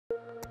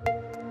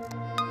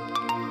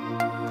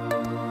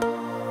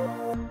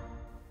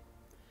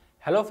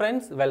Hello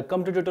friends,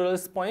 welcome to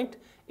Tutorials Point.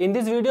 In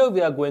this video,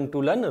 we are going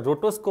to learn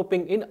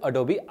rotoscoping in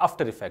Adobe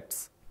After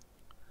Effects.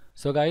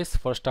 So guys,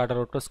 for start a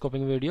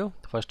rotoscoping video,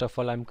 first of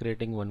all I'm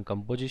creating one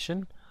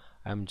composition.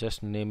 I'm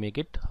just naming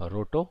it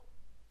Roto.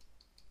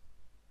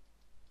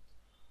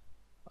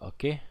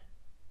 Okay.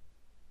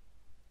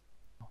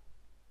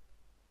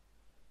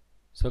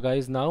 So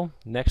guys, now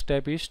next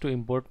step is to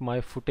import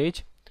my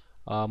footage.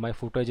 My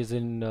footage is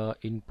in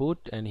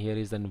input, and here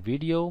is an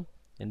video.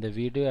 In the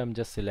video I'm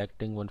just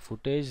selecting one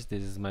footage.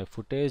 This is my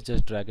footage,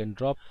 just drag and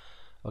drop.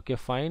 Okay,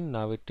 fine.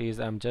 Now it is,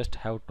 I'm just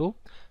have to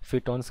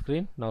fit on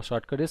screen. Now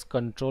shortcut is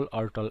Control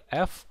Alt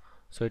F,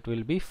 so it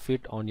will be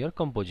fit on your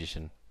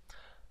composition.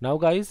 Now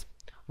guys,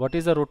 what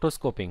is a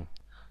rotoscoping?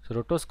 So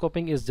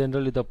rotoscoping is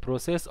generally the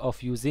process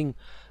of using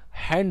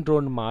hand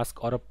drawn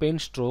mask or a pen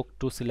stroke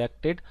to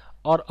selected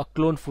or a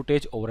clone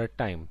footage over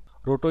time.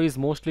 Roto is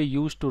mostly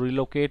used to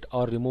relocate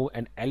or remove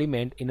an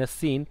element in a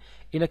scene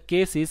in a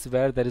cases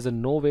where there is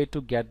no way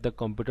to get the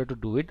computer to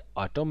do it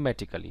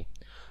automatically.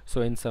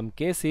 So in some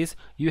cases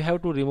you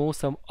have to remove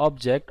some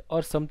object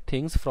or some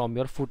things from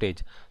your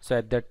footage. So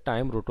at that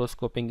time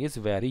rotoscoping is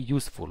very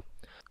useful.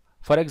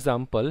 For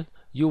example,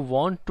 you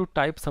want to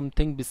type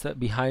something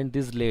behind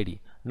this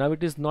lady. Now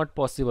it is not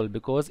possible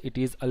because it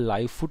is a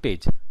live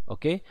footage.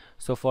 Okay,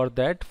 so for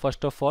that,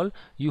 first of all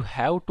you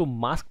have to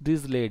mask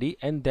this lady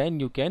and then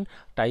you can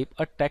type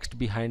a text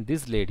behind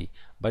this lady,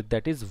 but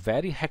that is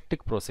very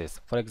hectic process.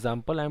 For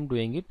example, I'm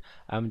doing it.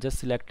 I'm just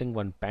selecting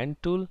one pen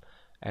tool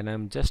and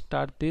I'm just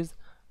start this.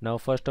 Now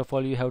first of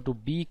all you have to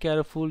be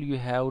careful. You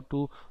have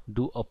to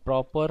do a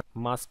proper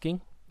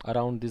masking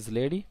around this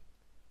lady.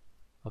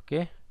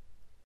 Okay,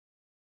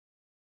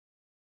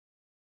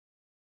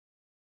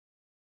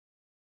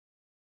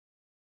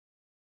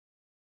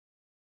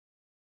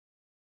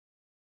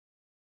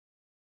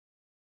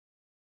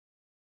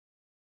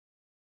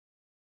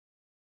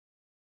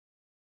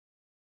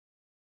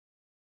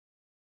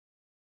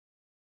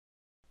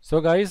 so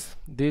guys,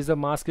 this the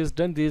mask is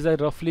done. These I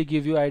roughly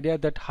give you idea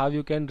that how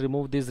you can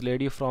remove this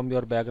lady from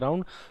your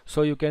background,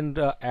 so you can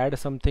add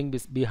something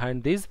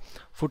behind this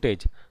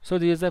footage. So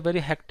this is a very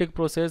hectic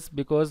process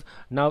because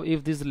now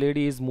if this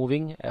lady is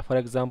moving, for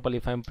example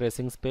if I'm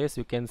pressing space,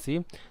 you can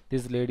see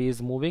this lady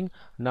is moving.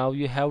 Now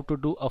you have to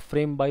do a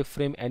frame by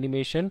frame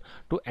animation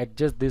to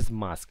adjust this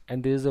mask,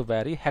 and this is a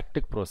very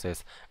hectic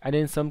process, and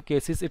in some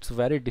cases it's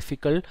very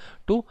difficult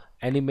to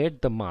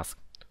animate the mask.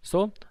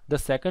 So the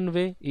second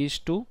way is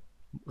to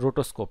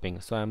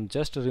rotoscoping. So I'm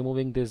just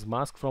removing this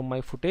mask from my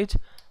footage,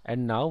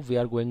 and now we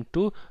are going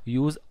to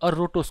use a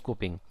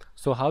rotoscoping.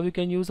 So how you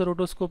can use a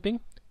rotoscoping?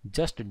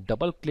 Just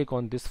double click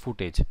on this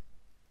footage.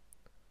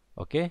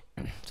 Okay,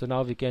 so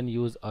now we can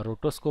use a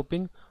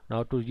rotoscoping.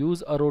 Now to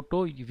use a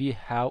roto, we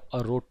have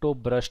a roto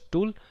brush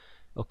tool.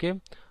 Okay,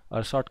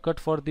 a shortcut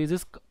for this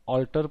is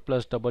Alt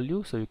plus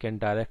W, so you can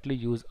directly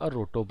use a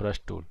roto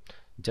brush tool.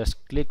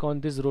 Just click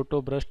on this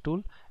roto brush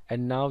tool,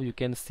 and now you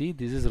can see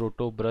this is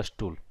roto brush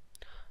tool.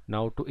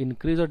 Now to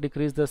increase or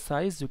decrease the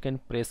size, you can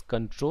press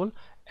Ctrl,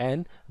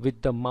 and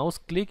with the mouse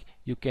click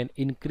you can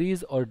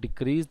increase or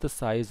decrease the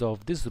size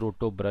of this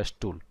roto brush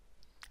tool.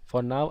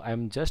 For now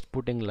I'm just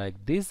putting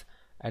like this,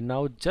 and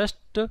now just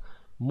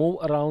move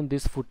around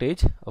this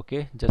footage.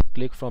 Okay, just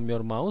click from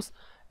your mouse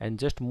and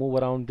just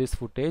move around this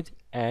footage,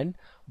 and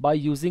by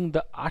using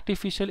the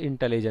artificial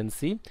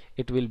intelligence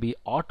it will be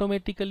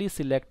automatically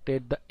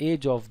selected the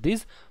edge of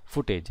this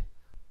footage.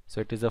 So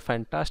it is a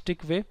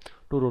fantastic way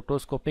to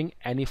rotoscoping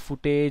any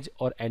footage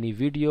or any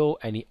video,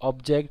 any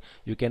object.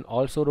 You can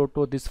also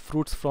roto these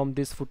fruits from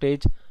this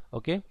footage.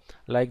 Okay,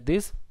 like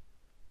this.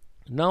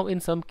 Now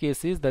in some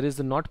cases there is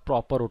not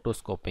proper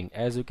rotoscoping.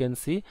 As you can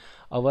see,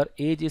 our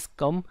edge is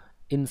come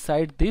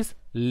inside this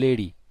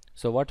lady.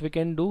 So what we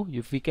can do,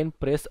 if we can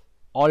press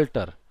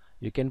Alter,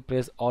 you can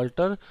press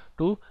Alter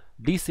to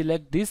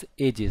deselect these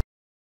edges.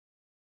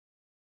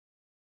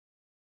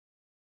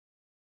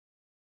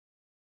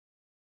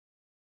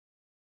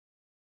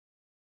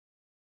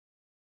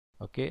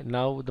 Okay,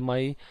 now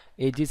my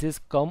edges is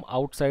come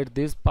outside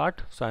this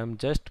part, so I'm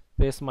just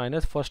press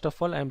minus. First of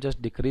all I'm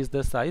just decrease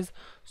the size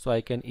so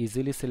I can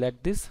easily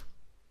select this.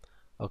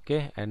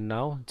 Okay, and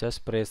now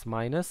just press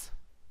minus.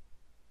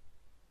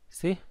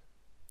 See,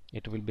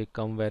 it will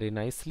become very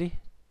nicely.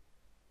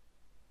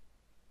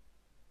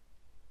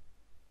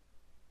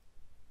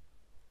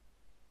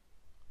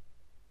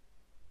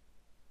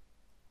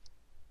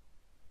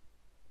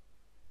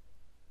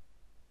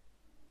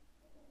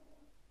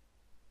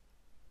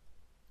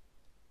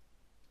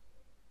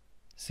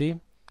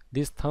 See,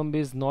 this thumb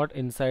is not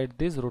inside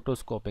this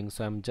rotoscoping,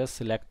 so I'm just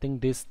selecting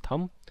this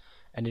thumb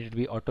and it will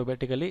be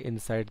automatically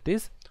inside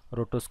this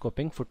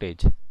rotoscoping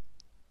footage.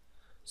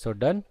 So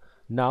done.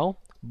 Now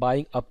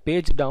by a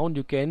page down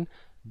you can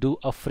do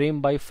a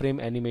frame by frame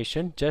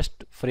animation,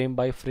 just frame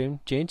by frame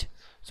change,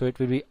 so it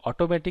will be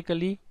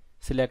automatically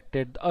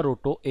selected a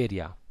roto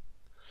area.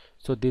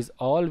 So this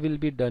all will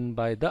be done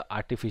by the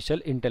artificial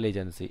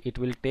intelligence. It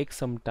will take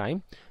some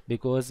time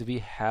because we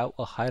have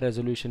a high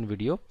resolution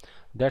video,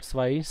 that's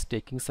why it's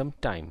taking some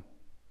time.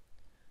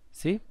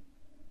 See,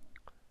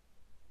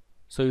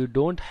 So you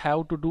don't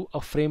have to do a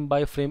frame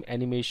by frame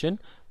animation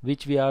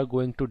which we are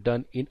going to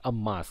done in a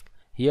mask.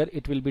 Here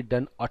it will be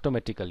done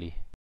automatically.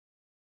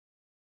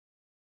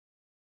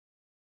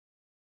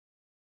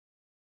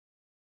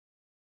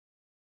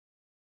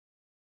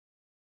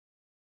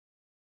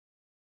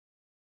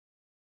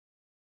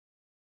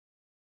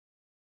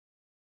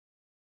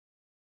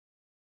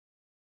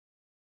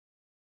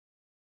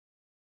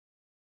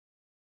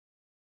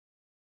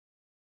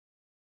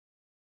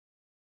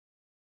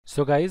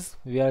 So guys,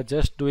 we are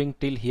just doing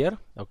till here.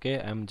 Okay,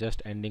 I'm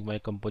just ending my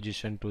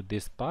composition to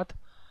this path.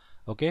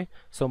 Okay,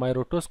 so my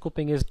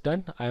rotoscoping is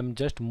done. I'm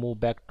just move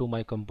back to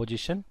my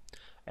composition.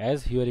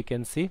 As here you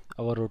can see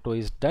our roto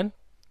is done.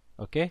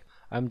 Okay,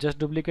 I'm just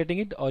duplicating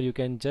it, or you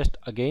can just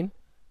again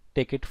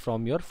take it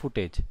from your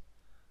footage.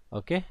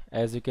 Okay,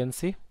 as you can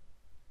see,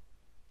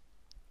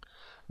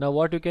 now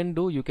what you can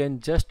do, you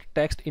can just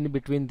text in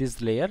between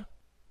this layer.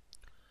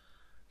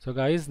 So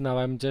guys, now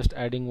I'm just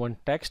adding one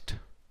text.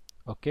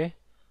 Okay,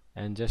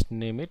 and just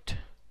name it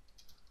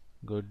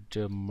good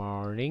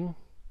morning.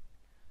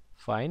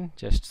 Fine,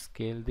 just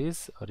scale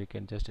this, or you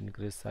can just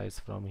increase size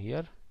from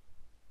here.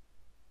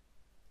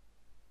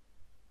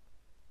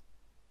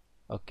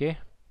 Okay,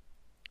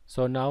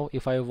 so now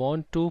if I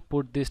want to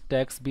put this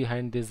text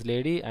behind this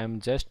lady,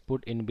 I'm just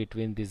put in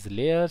between these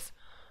layers,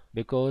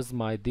 because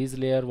my this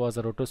layer was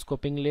a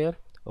rotoscoping layer.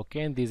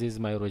 Okay, and this is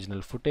my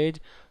original footage.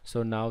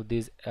 So now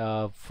this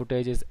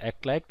footage is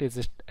act like it's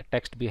just a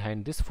text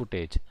behind this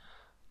footage.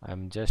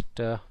 I'm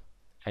just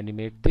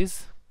animate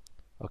this.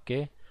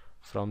 Okay,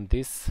 from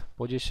this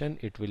position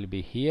it will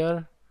be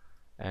here,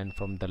 and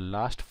from the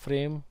last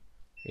frame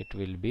it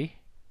will be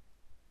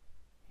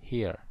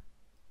here,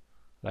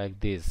 like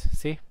this.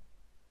 See,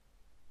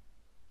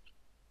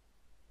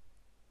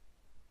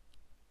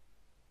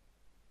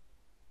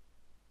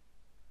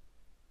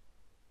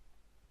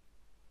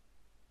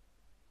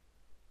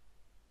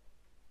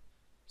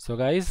 so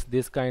guys,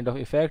 this kind of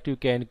effect you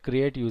can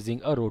create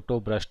using a roto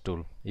brush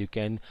tool. You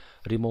can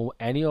remove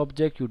any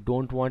object you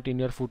don't want in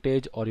your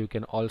footage, or you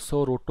can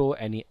also roto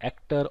any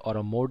actor or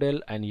a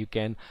model, and you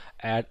can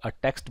add a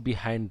text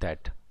behind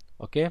that.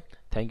 Okay,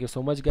 thank you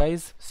so much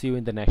guys, see you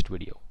in the next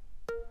video.